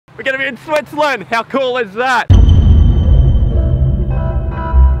We're gonna be in Switzerland. How cool is that?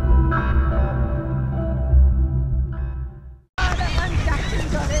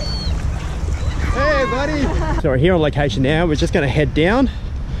 Hey buddy! So we're here on location now. We're just gonna head down.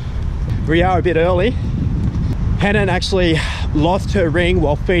 We are a bit early. Hannah actually lost her ring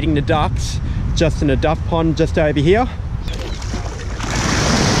while feeding the ducks just in a duck pond just over here.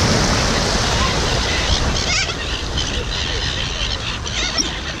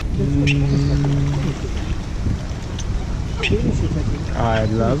 I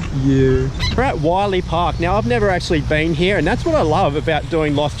love you. We're at Wiley Park. Now I've never actually been here, and that's what I love about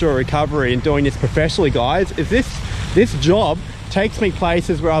doing lost jewellery recovery and doing this professionally, guys, is this job takes me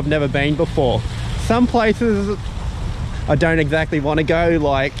places where I've never been before. Some places I don't exactly want to go,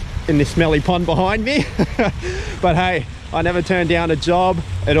 like in this smelly pond behind me. But hey, I never turn down a job.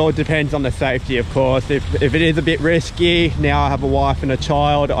 It all depends on the safety, of course. If it is a bit risky, now I have a wife and a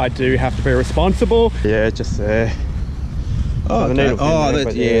child, I do have to be responsible. Yeah, just there. Oh,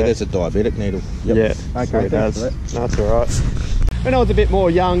 okay. Yeah, there's a diabetic needle. Yep. Yeah, okay, that's all right. When I was a bit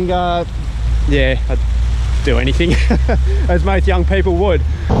more younger, yeah, I'd do anything, as most young people would.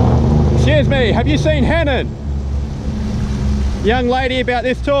 Excuse me, have you seen Hannon? Young lady about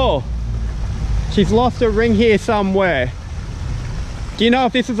this tall. She's lost a ring here somewhere. Do you know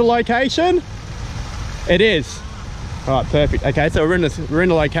if this is a location? It is. All right, perfect. Okay, so we're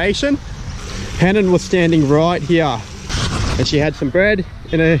in a location. Hannon was standing right here, and she had some bread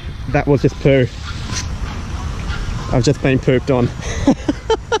in her. That was just poo. I've just been pooped on.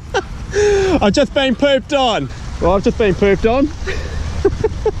 I've just been pooped on. Well, I've just been pooped on.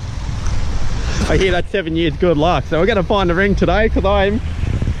 I hear that's 7 years good luck. So we're gonna find the ring today because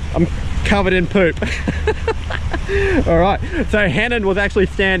I'm covered in poop. All right, so Hannon was actually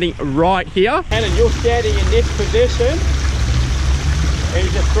standing right here. Hannon, you're standing in this position and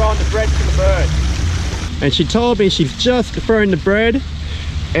you're just throwing the bread to the bird. And she told me she's just thrown the bread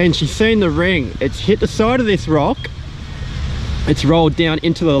and she's seen the ring. It's hit the side of this rock. It's rolled down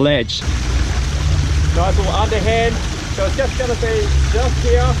into the ledge. Nice little underhand. So it's just gonna be just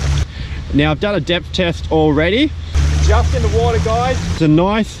here. Now I've done a depth test already. Just in the water, guys. It's a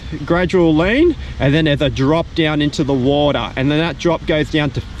nice gradual lean, and then there's a drop down into the water, and then that drop goes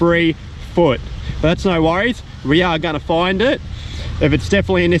down to 3 foot. But that's no worries. We are gonna find it. If it's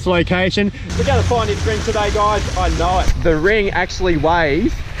definitely in this location, we're gonna find this ring today, guys. I know it. The ring actually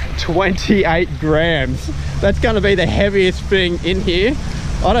weighs 28 grams. That's gonna be the heaviest thing in here.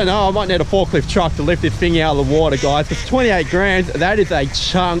 I don't know, I might need a forklift truck to lift this thing out of the water, guys, because 28 grams, that is a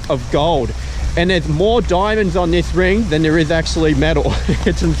chunk of gold. And there's more diamonds on this ring than there is actually metal.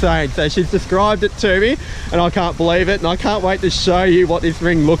 It's insane. So she's described it to me, and I can't believe it, and I can't wait to show you what this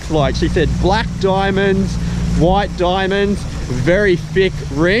ring looks like. She said black diamonds, white diamonds, very thick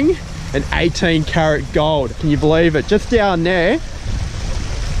ring, and 18 karat gold. Can you believe it? Just down there,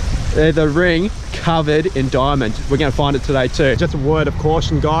 there's a ring covered in diamonds. We're going to find it today too. Just a word of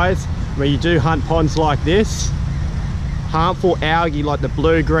caution, guys, when you do hunt ponds like this, harmful algae like the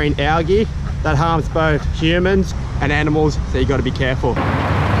blue-green algae, that harms both humans and animals, so you got to be careful.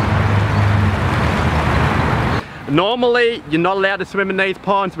 Normally, you're not allowed to swim in these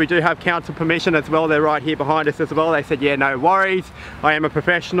ponds. We do have council permission as well. They're right here behind us as well. They said, yeah, no worries. I am a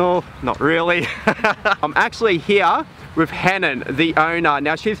professional. Not really. I'm actually here with Hannon, the owner.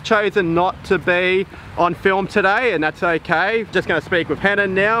 Now, she's chosen not to be on film today, and that's okay. Just going to speak with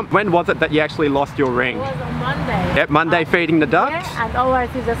Hannon now. When was it that you actually lost your ring? It was on Monday. Yep, Monday feeding the ducks? Yeah, and always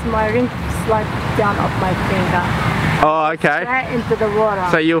it's just my ring slipped down off my finger. Oh, okay. Straight into the water.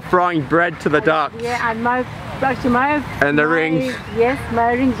 So you're throwing bread to the ducks? Yeah, and my rings? Yes,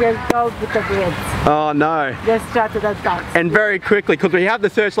 my ring just goes with the bread. Oh no. Just straight to the ducks. And very quickly, because we have the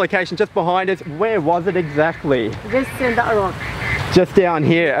search location just behind us, where was it exactly? Just in the rock. Just down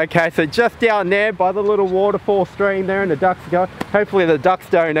here. Okay, so just down there by the little waterfall stream there, and the ducks go. Hopefully the ducks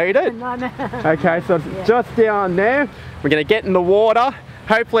don't eat it. No, no. Okay, so it's just down there. We're going to get in the water.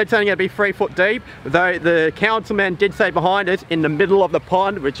 Hopefully it's only going to be 3 foot deep, though the councilman did say behind us, in the middle of the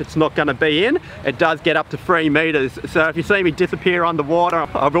pond, which it's not going to be in, it does get up to 3 meters. So if you see me disappear underwater,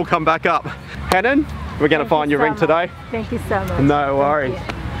 I will come back up. Hannon, we're going to find your ring today. Thank you so much. No worries.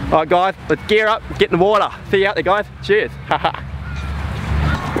 All right, guys, let's gear up, get in the water. See you out there, guys. Cheers.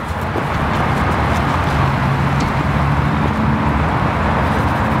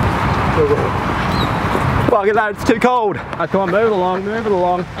 Fuck it, it's too cold. Come on, move it along, move it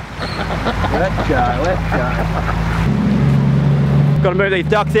along. Let's go, let's go. Got to move these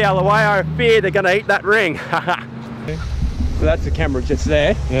ducks out of the way. I fear they're going to eat that ring. So that's the camera just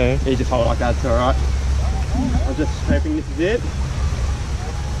there. Yeah. You just hold it like that, it's alright. I'm just hoping this is it.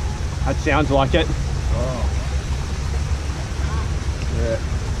 That sounds like it. Oh. Yeah.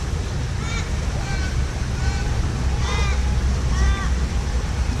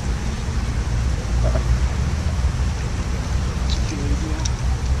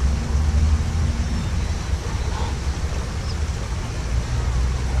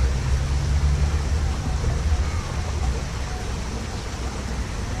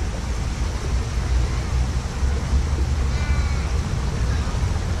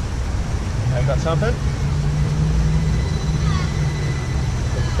 I got something.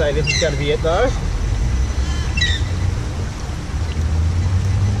 Let's say this is going to be it though.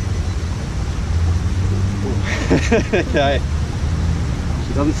 Okay.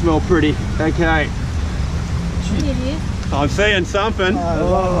 She doesn't smell pretty. Okay. I'm seeing something.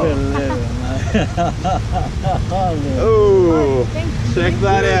 Oh, check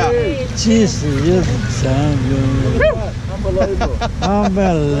that out. Jeez, unbelievable.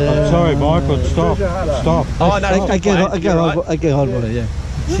 Unbelievable. I'm sorry, Michael. Stop. Stop. Oh no, I get hold of it. Yeah.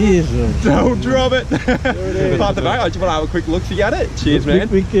 Jesus. Don't drop it. Part the I just want to have a quick look at it. Cheers, man.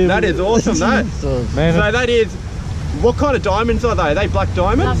 That is awesome, that. Man. So that is. What kind of diamonds are they? Are they black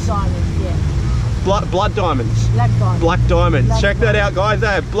diamonds? Black diamonds, yeah. Blood diamonds. Black diamonds. Black diamonds. Black Check that out, guys. They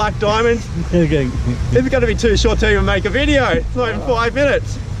have black diamonds. Okay. It's going to be too short to even make a video. It's not even 5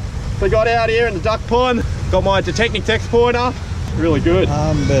 minutes. So I got out here in the duck pond. Got my detecting text pointer. Really good.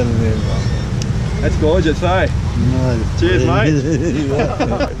 Unbelievable. That's gorgeous, eh? No. Cheers, mate.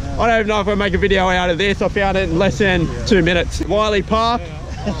 I don't even know if I'll make a video out of this. I found it in less than 2 minutes. Wiley Park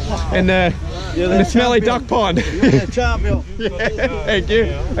and the smelly duck pond. You're the champion. Yeah, thank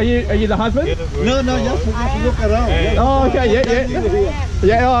you. Are you the husband? No, just look around. Oh, okay, yeah.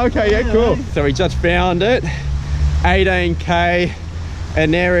 Yeah, oh, okay, yeah, cool. So we just found it. 18K.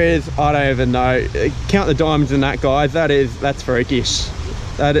 And there is, I don't even know. Count the diamonds in that, guys. That's freakish.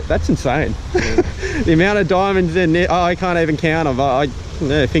 That's insane. The amount of diamonds in there, I can't even count them.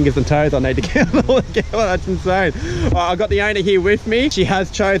 Fingers and toes, I need to count them all again. That's insane. I got the owner here with me. She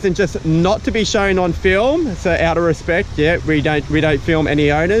has chosen just not to be shown on film. So out of respect, yeah, we don't film any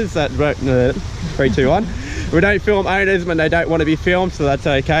owners. 3, 2, 1. We don't film owners when they don't want to be filmed, so that's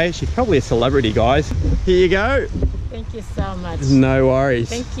okay. She's probably a celebrity, guys. Here you go. Thank you so much. No worries.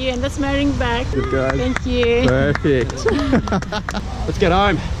 Thank you, and that's my ring back. Good guys. Thank you. Perfect. Let's get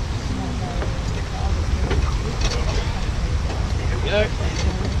home. Here we go.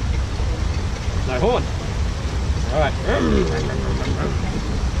 No horn. All right.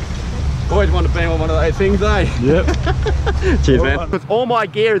 Always want to be on one of those things, eh? Yep. Cheers, man. Because all my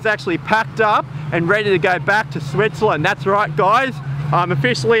gear is actually packed up and ready to go back to Switzerland. That's right, guys. I'm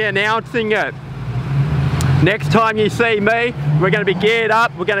officially announcing it. Next time you see me, we're going to be geared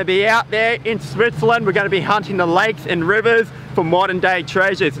up. We're going to be out there in Switzerland. We're going to be hunting the lakes and rivers for modern day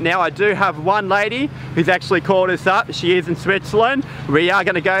treasures. Now I do have one lady who's actually called us up. She is in Switzerland. We are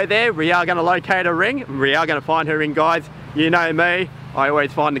going to go there. We are going to locate a ring. We are going to find her ring, guys. You know me, I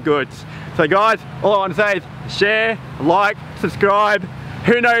always find the goods. So guys, all I want to say is share, like, subscribe.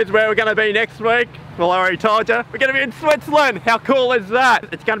 Who knows where we're going to be next week? Well, I already told you, we're going to be in Switzerland. How cool is that?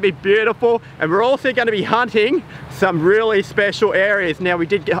 It's going to be beautiful, and we're also going to be hunting some really special areas. Now, we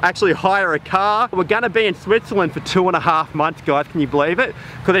did actually hire a car. We're going to be in Switzerland for 2.5 months, guys. Can you believe it?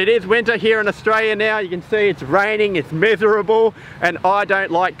 Because it is winter here in Australia now. You can see it's raining, it's miserable, and I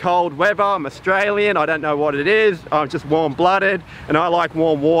don't like cold weather. I'm Australian, I don't know what it is. I'm just warm-blooded, and I like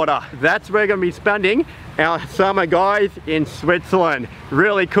warm water. That's where we're going to be spending our summer, guys, in Switzerland.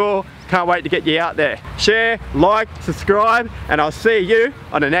 Really cool. Can't wait to get you out there. Share, like, subscribe, and I'll see you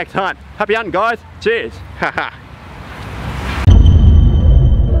on the next hunt. Happy hunting, guys. Cheers. Haha.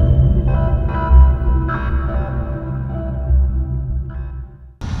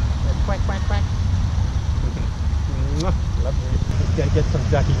 Quack, quack, quack. Let's go get some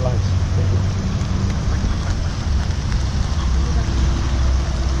ducky lunch.